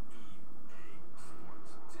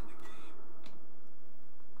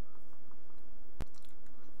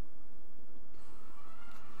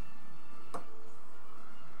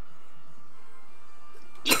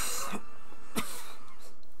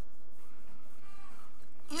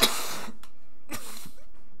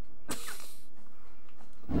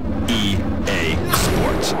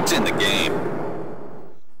 It's in the game.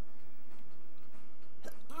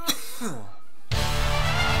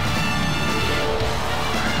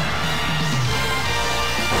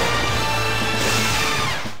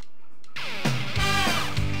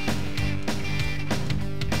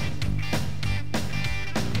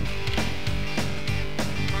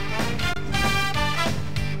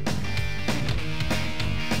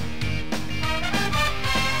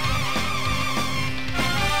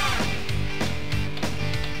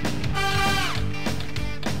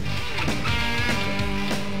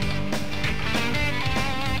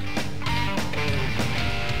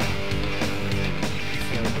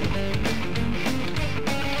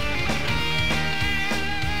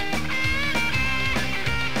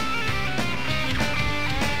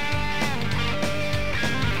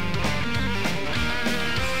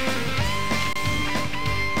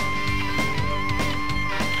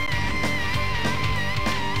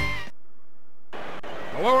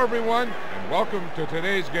 Hello everyone, and welcome to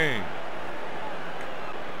today's game.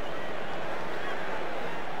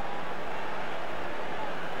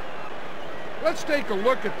 Let's take a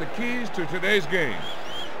look at the keys to today's game.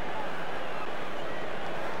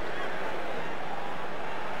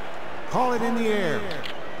 Call it in the air.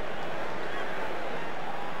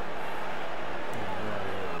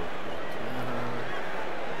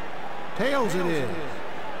 Tails it is.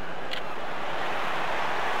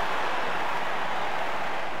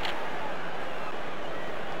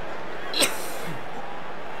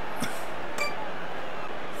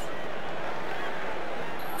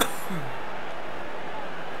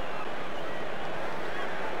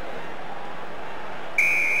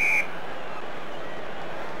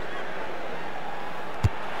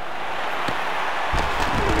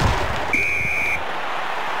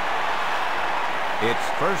 It's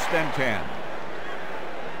 1st and 10.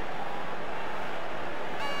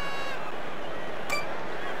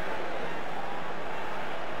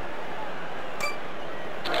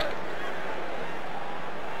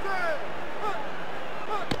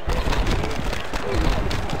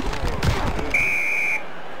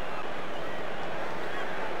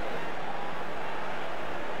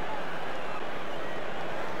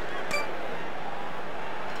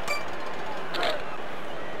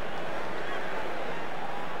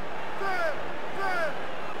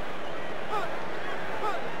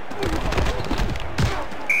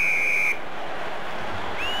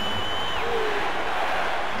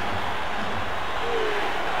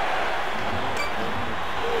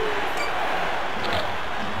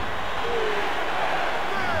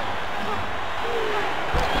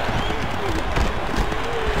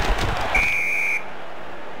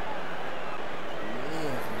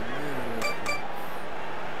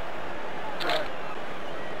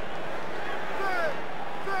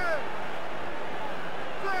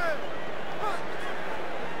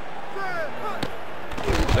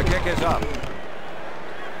 is up.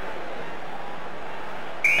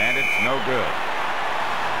 And it's no good.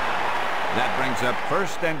 That brings up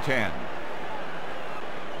 1st and 10.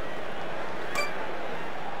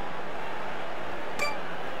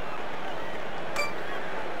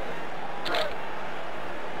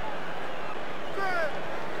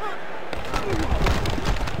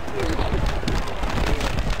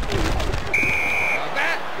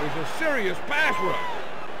 Serious pass rush.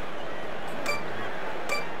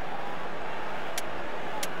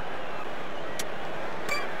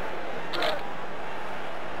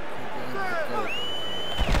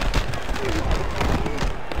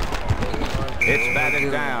 It's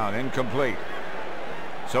batted down, incomplete.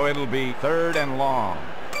 So it'll be 3rd and long.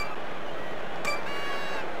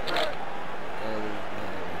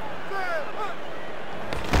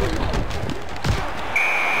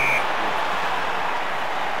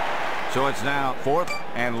 So it's now 4th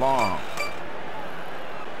and long.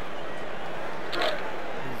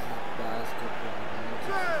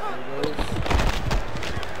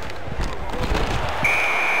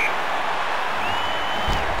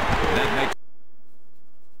 That makes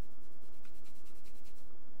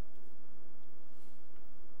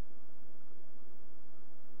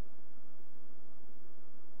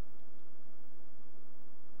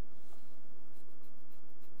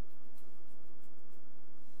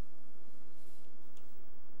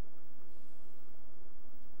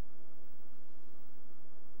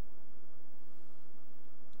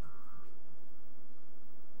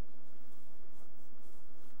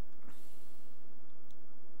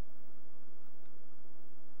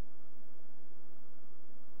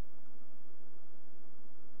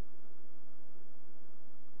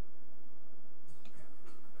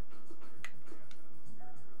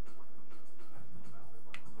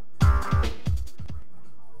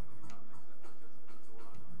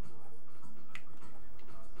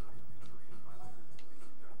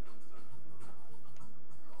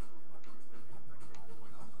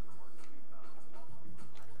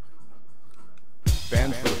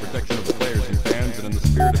Fans, for the protection of the players and fans, and in the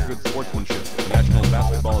spirit of good sportsmanship, the National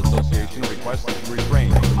Basketball Association requests that you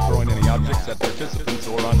refrain from throwing any objects at participants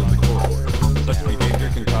or onto the court. Such behavior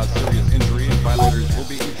can cause serious injury, and violators will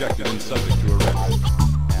be ejected and subject to arrest.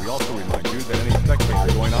 We also remind you that any spectator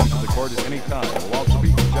going onto the court at any time will also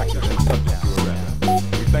be ejected and subject to arrest.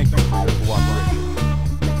 We thank you for your cooperation.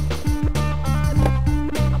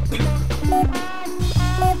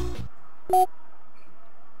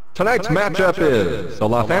 Tonight's matchup is the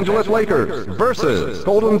Los Angeles Lakers versus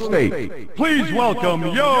Golden State. Please welcome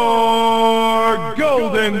your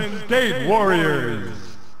Golden State Warriors.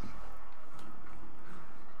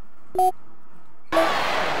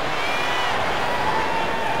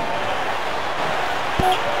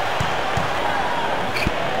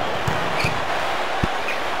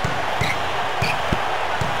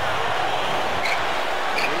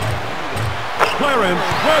 Clarence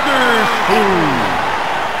Weatherspoon.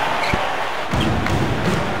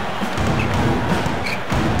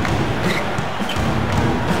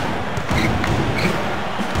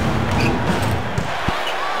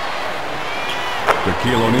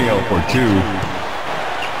 Shaquille O'Neal for 2.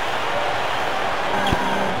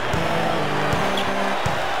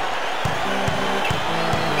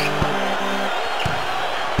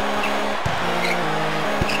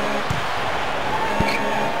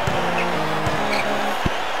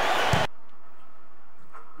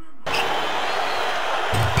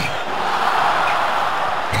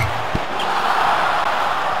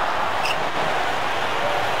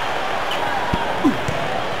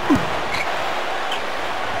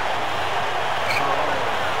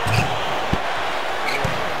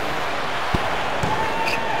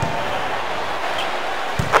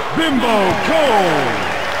 Bimbo Cole.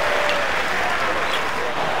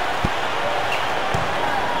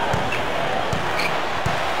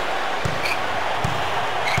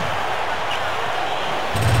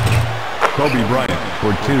 Kobe Bryant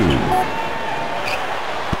for 2.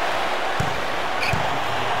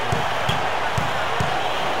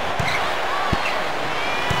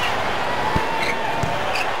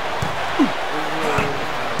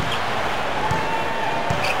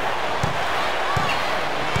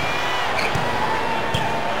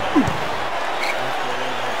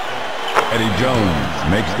 Eddie Jones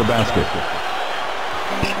makes the basket.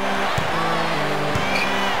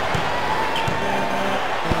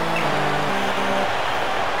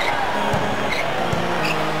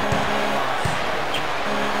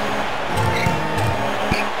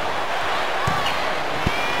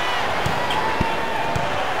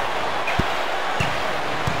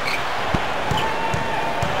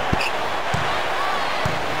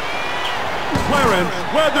 Clarence Lawrence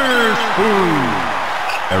Weatherspoon.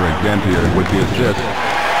 Eric Dampier with the assist.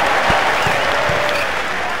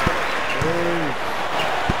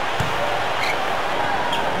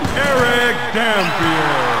 Eric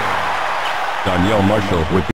Dampier. Danielle Marshall with